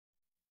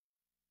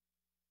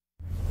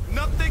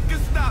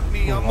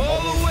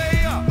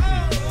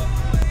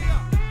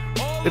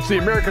It's the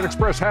American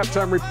Express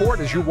halftime report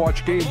as you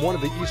watch Game 1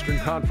 of the Eastern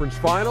Conference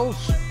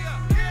Finals.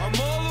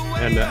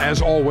 And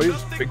as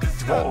always, big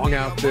throng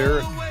out there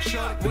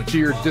at the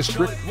Deer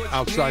District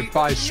outside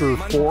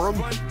Fiserv Forum.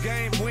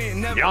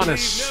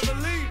 Giannis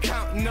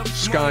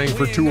skying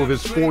for 2 of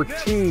his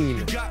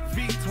 14.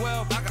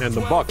 And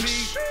the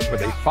Bucks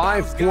with a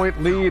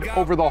 5-point lead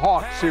over the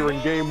Hawks here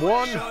in Game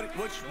 1.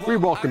 We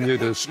welcome you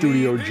to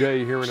Studio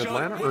J here in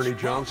Atlanta. Ernie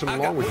Johnson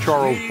along with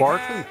Charles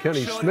Barkley,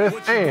 Kenny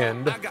Smith,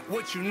 and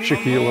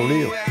Shaquille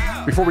O'Neal.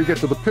 Before we get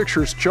to the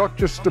pictures, Chuck,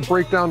 just to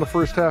break down the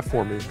first half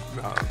for me.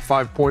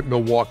 5-point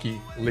Milwaukee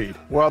lead.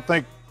 Well, I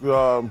think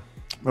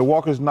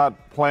Milwaukee's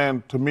not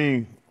playing, to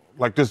me,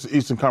 like this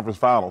Eastern Conference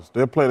Finals.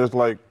 They're playing this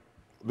like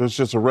this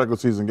just a regular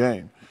season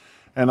game.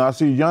 And I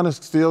see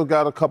Giannis still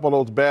got a couple of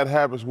those bad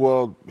habits.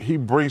 Well, he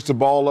brings the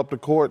ball up the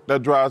court.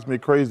 That drives me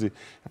crazy.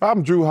 If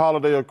I'm Drew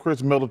Holiday or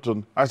Chris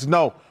Middleton, I said,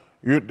 no,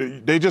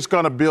 they're just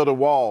going to build a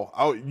wall.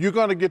 You're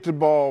going to get the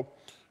ball.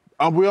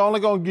 We're only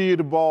going to give you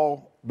the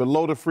ball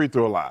below the free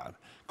throw line.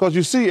 Because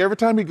you see, every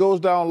time he goes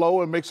down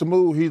low and makes a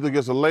move, he either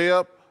gets a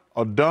layup,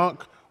 a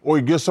dunk, or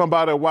he gets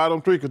somebody a wide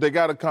on three because they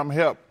got to come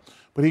help.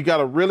 But he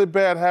got a really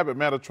bad habit,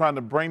 man, of trying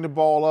to bring the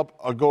ball up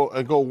or go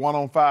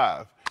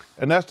 1-on-5.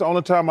 And that's the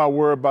only time I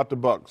worry about the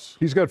Bucks.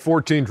 He's got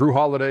 14, Drew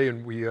Holiday,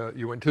 and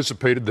you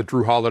anticipated that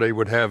Drew Holiday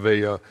would have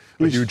a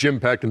huge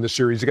impact in this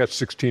series. He got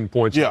 16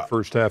 points in the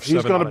first half.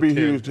 He's going to be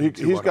huge.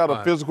 He's got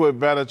a physical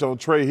advantage on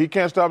Trae. He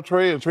can't stop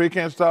Trae, and Trae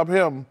can't stop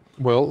him.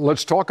 Well,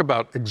 let's talk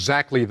about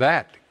exactly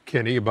that,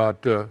 Kenny,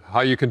 about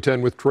how you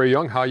contend with Trae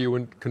Young, how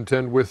you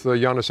contend with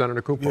Giannis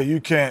Antetokounmpo.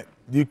 Yeah,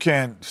 you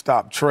can't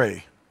stop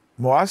Trae.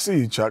 Well, I see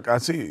you, Chuck. I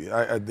see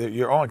you.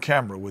 You're on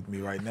camera with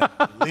me right now.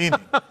 You're leaning.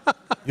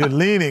 You're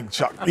leaning,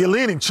 Chuck. You're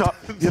leaning, Chuck.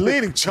 You're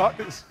leaning, Chuck.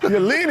 You're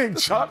leaning,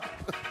 Chuck.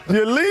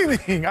 You're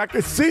leaning. I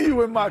can see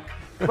you in my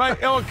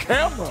right on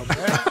camera,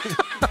 man.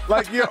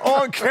 Like you're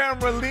on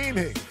camera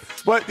leaning.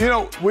 But, you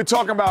know, we're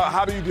talking about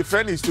how do you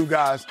defend these two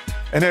guys,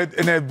 and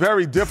they're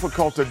very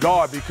difficult to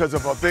guard because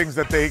of things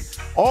that they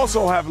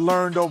also have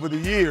learned over the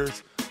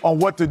years on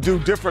what to do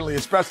differently,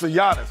 especially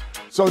Giannis.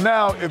 So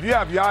now if you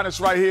have Giannis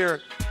right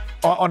here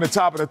on the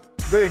top of the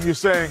thing, you're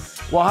saying,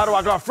 well, how do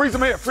I guard? Freeze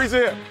him here, freeze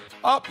him here.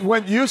 Up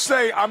when you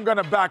say I'm going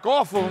to back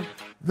off him,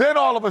 then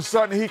all of a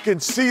sudden he can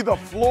see the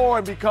floor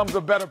and becomes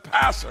a better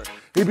passer.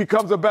 He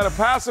becomes a better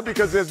passer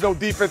because there's no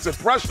defensive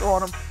pressure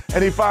on him,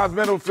 and he finds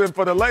Middleton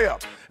for the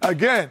layup.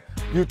 Again,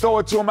 you throw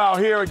it to him out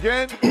here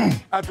again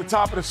at the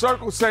top of the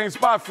circle, same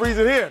spot, freeze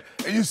it here.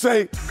 And you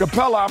say,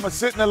 Capella, I'm going to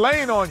sit in the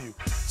lane on you.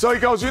 So he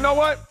goes, you know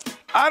what?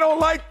 I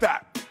don't like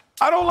that.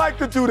 I don't like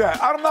to do that.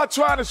 I'm not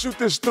trying to shoot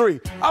this three.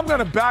 I'm going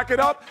to back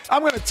it up.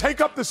 I'm going to take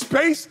up the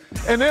space,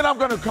 and then I'm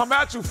going to come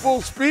at you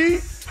full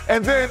speed,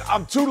 and then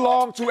I'm too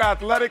long, too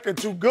athletic, and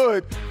too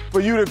good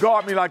for you to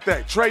guard me like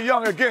that. Trae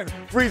Young, again,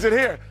 freeze it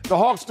here. The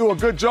Hawks do a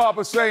good job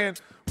of saying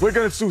we're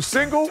going to do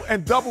single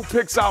and double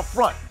picks out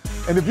front.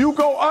 And if you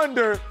go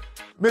under,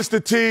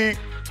 Mr. T,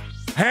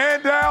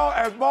 hand down,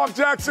 as Mark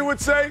Jackson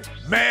would say,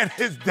 man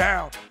is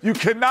down. You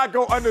cannot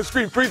go under the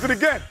screen. Freeze it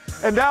again.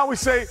 And now we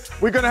say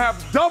we're going to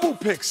have double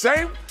picks.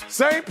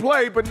 Same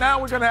play, but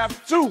now we're going to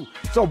have 2.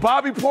 So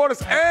Bobby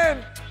Portis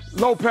and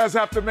Lopez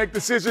have to make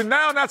decisions.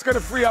 Now that's going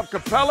to free up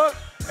Capella,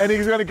 and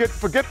he's going to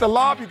forget the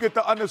lob, you get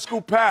the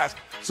under-scoop pass.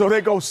 So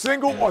they go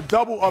single or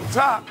double up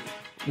top,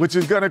 which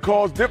is going to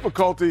cause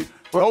difficulty.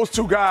 Those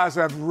two guys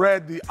have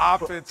read the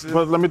offensive.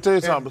 But let me tell you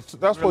something.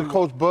 That's really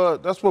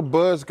what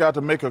Bud's got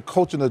to make a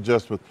coaching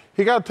adjustment.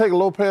 He got to take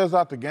Lopez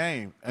out the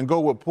game and go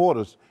with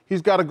Portis.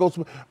 He's got to go.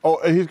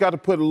 He's got to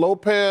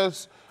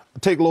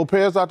take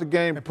Lopez out the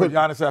game. And put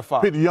Giannis at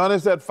 5. Put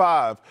Giannis at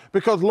 5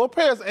 because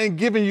Lopez ain't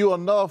giving you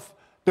enough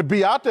to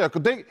be out there.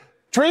 Because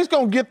Trae's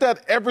gonna get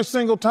that every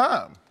single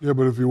time. Yeah,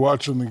 but if you're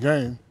watching the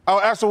game. Oh,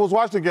 Axel was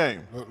watching the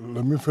game.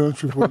 Let me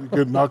finish before you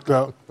get knocked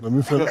out. Let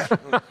me finish.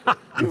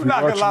 You've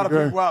knocked a lot of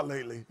people out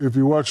lately. If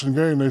you're watching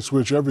the game, they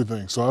switch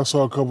everything. So I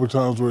saw a couple of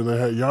times where they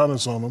had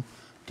Giannis on them.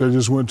 They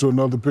just went to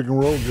another pick and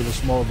roll, get a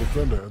small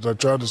defender. As I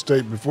tried to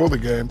state before the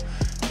game,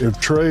 if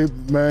Trae,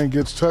 man,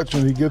 gets touched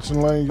and he gets in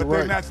the lane, you're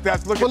right.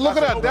 Look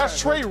at that.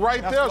 That's Trae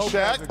right there,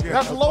 Shaq.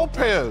 That's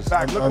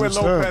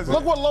Lopez.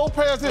 Look what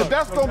Lopez is.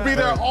 That's going to be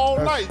there all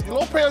night.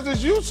 Lopez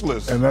is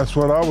useless. And that's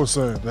what I was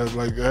saying.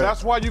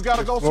 That's why you got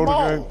to go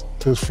small.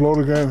 His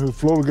floater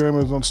game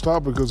is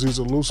unstoppable because he's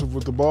elusive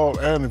with the ball.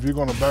 And if you're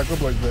going to back up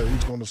like that,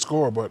 he's going to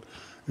score. But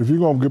if you're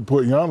going to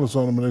put Giannis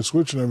on him and they're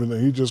switching everything,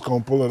 he's just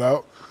going to pull it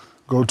out.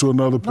 Go to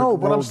another pick. No,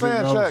 but I'm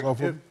saying,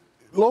 Shaq,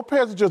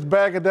 Lopez is just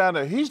bagging down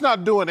there. He's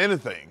not doing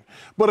anything.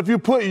 But if you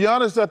put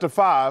Giannis at the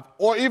 5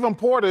 or even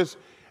Portis,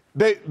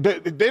 they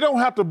don't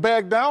have to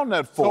bag down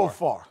that far. So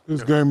far.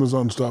 This game is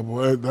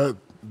unstoppable.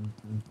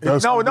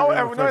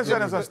 Everyone's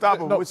saying it's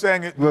unstoppable. We're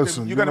saying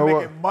you're going to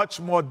make it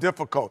much more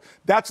difficult.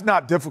 That's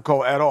not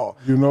difficult at all.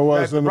 You know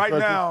why it's right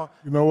now?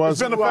 You know why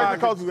it's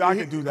ineffective? I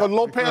can do that. Because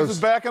Lopez is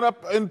backing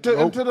up into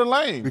the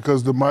lane.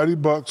 Because the mighty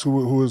Bucks,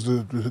 who is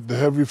the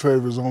heavy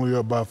favorite, is only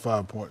up by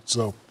 5 points.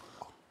 So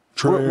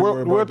Trey,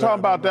 We're talking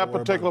about that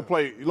particular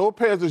play.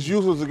 Lopez is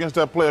useless against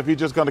that play if he's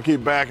just going to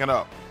keep backing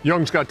up.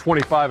 Young's got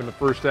 25 in the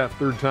first half,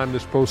 third time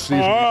this postseason.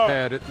 He's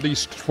had at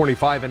least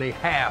 25 and a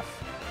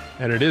half.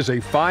 And it is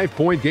a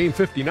 5-point game,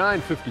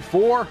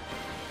 59-54.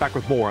 Back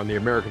with more on the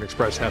American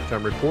Express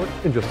Halftime Report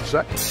in just a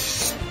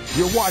second.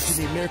 You're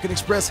watching the American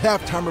Express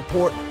Halftime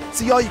Report.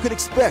 See all you could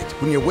expect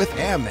when you're with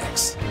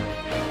Amex.